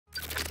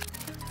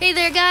Hey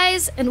there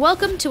guys, and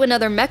welcome to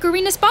another Mech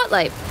Arena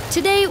Spotlight.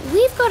 Today,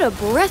 we've got a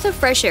breath of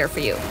fresh air for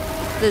you,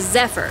 the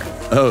Zephyr.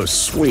 Oh,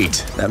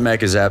 sweet. That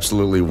mech is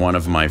absolutely one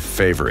of my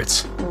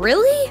favorites.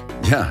 Really?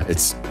 Yeah,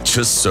 it's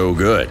just so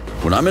good.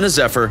 When I'm in a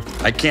Zephyr,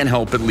 I can't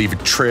help but leave a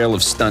trail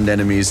of stunned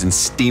enemies and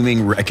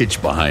steaming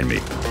wreckage behind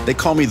me. They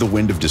call me the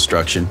Wind of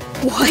Destruction.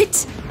 What?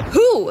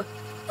 Who?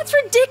 That's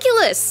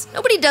ridiculous.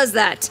 Nobody does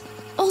that.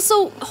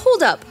 Also,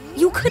 hold up.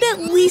 You could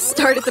at least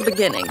start at the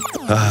beginning.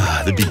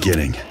 Ah, the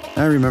beginning.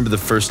 I remember the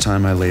first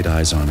time I laid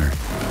eyes on her.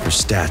 Her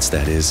stats,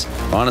 that is.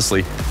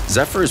 Honestly,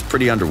 Zephyr is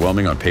pretty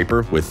underwhelming on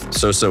paper with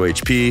so-so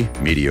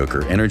HP,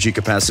 mediocre energy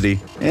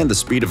capacity, and the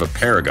speed of a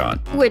Paragon.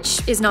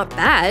 Which is not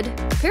bad.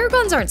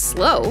 Paragons aren't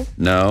slow.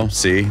 No,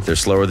 see, they're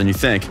slower than you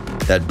think.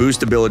 That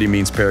boost ability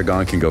means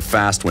Paragon can go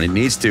fast when it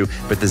needs to,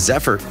 but the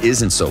Zephyr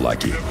isn't so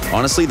lucky.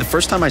 Honestly, the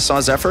first time I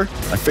saw Zephyr,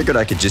 I figured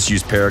I could just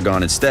use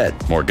Paragon instead.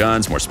 More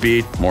guns, more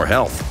speed, more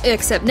health.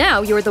 Except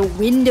now you're the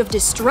Wind of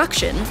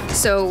Destruction,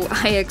 so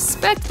I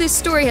expect this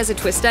story has a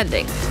twist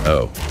ending.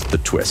 Oh, the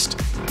twist.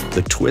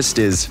 The twist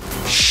is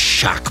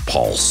Shock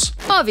Pulse.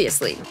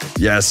 Obviously.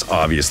 Yes,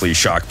 obviously,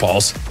 Shock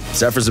Pulse.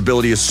 Zephyr's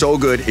ability is so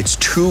good, it's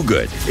too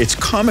good. It's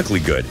comically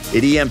good.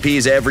 It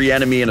EMPs every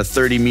enemy in a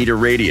 30-meter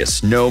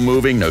radius. No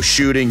moving, no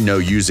shooting, no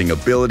using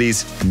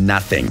abilities,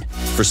 nothing.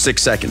 For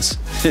 6 seconds.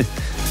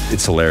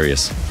 It's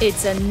hilarious.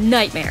 It's a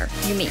nightmare,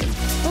 you mean.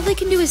 All they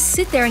can do is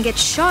sit there and get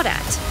shot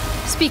at.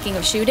 Speaking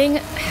of shooting,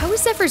 how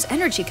is Zephyr's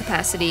energy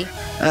capacity?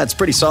 That's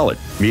pretty solid.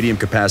 Medium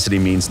capacity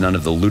means none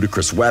of the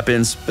ludicrous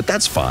weapons, but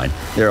that's fine.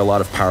 There are a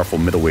lot of powerful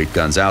middleweight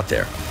guns out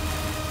there.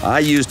 I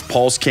used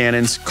pulse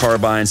cannons,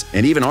 carbines,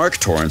 and even arc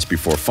torrents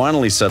before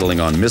finally settling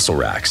on missile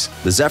racks.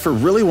 The Zephyr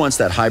really wants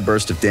that high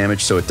burst of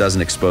damage so it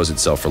doesn't expose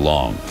itself for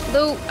long.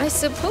 Though, I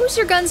suppose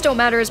your guns don't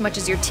matter as much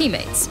as your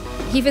teammates.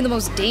 Even the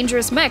most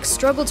dangerous mechs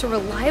struggle to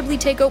reliably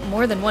take out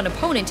more than one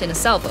opponent in a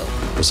salvo.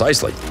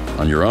 Precisely.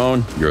 On your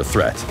own, you're a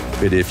threat.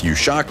 But if you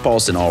shock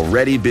pulse an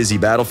already busy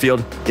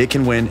battlefield, it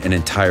can win an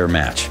entire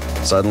match.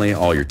 Suddenly,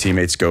 all your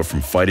teammates go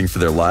from fighting for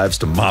their lives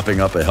to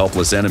mopping up a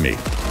helpless enemy.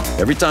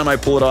 Every time I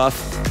pull it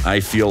off, I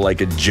feel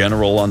like a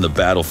general on the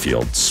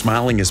battlefield,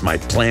 smiling as my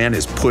plan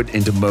is put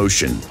into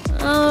motion.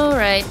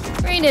 Alright,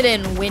 rein it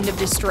in, Wind of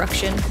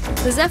Destruction.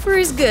 The Zephyr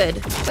is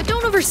good, but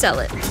don't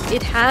oversell it.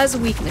 It has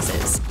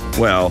weaknesses.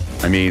 Well,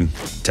 I mean,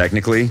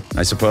 technically,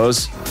 I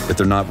suppose, but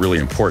they're not really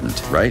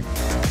important, right?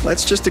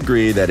 Let's just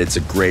agree that it's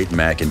a great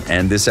mech and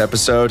end this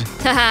episode.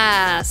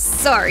 Haha,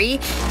 sorry,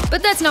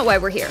 but that's not why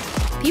we're here.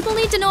 People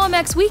need to know a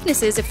mech's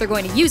weaknesses if they're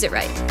going to use it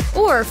right,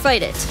 or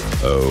fight it.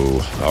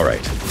 Oh, all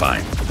right,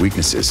 fine.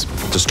 Weaknesses.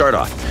 To start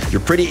off, you're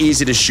pretty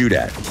easy to shoot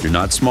at. You're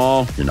not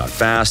small, you're not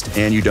fast,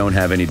 and you don't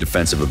have any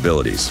defensive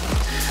abilities.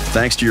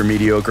 Thanks to your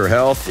mediocre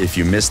health, if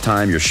you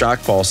mistime your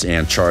shock pulse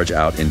and charge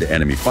out into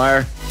enemy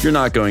fire, you're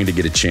not going to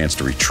get a chance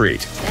to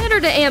retreat. Better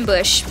to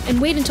ambush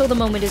and wait until the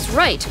moment is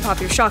right to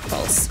pop your shock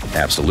pulse.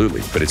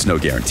 Absolutely, but it's no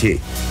guarantee.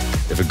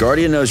 If a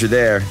Guardian knows you're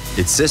there,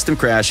 its System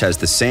Crash has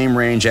the same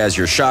range as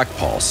your shock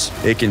pulse.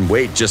 It can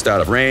wait just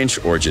out of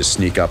range or just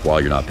sneak up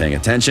while you're not paying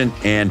attention,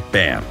 and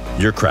bam,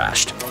 you're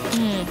crashed.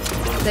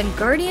 Then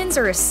Guardians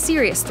are a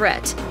serious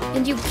threat,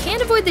 and you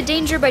can't avoid the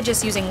danger by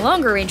just using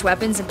longer range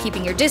weapons and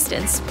keeping your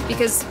distance,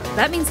 because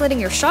that means letting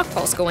your shock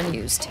pulse go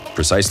unused.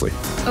 Precisely.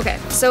 Okay,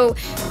 so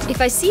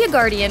if I see a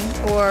Guardian,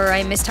 or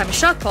I mistime a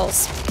shock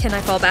pulse, can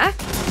I fall back?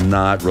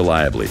 Not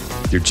reliably.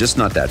 You're just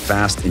not that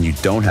fast and you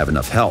don't have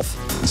enough health.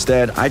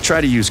 Instead, I try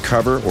to use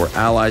cover or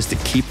allies to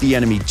keep the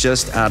enemy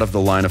just out of the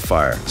line of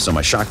fire, so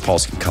my shock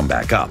pulse can come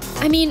back up.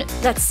 I mean,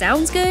 that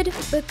sounds good,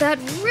 but that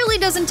really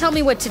doesn't tell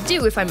me what to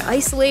do if I'm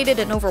isolated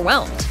and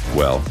overwhelmed.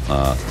 Well,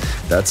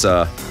 that's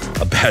a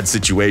bad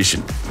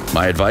situation.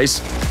 My advice?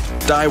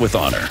 Die with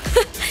honor.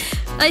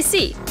 I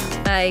see.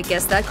 I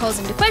guess that calls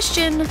into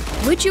question,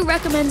 would you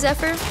recommend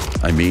Zephyr?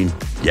 I mean,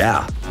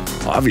 yeah,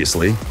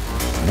 obviously.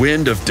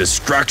 Wind of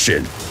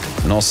Destruction.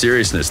 In all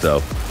seriousness,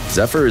 though,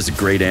 Zephyr is a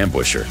great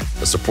ambusher,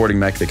 a supporting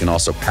mech that can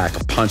also pack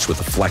a punch with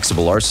a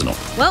flexible arsenal.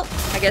 Well,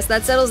 I guess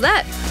that settles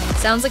that.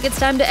 Sounds like it's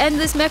time to end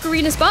this Mech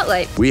Arena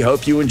Spotlight. We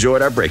hope you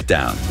enjoyed our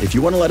breakdown. If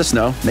you want to let us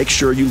know, make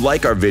sure you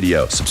like our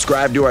video,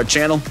 subscribe to our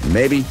channel, and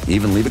maybe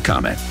even leave a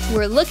comment.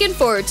 We're looking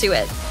forward to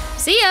it.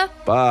 See ya!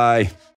 Bye.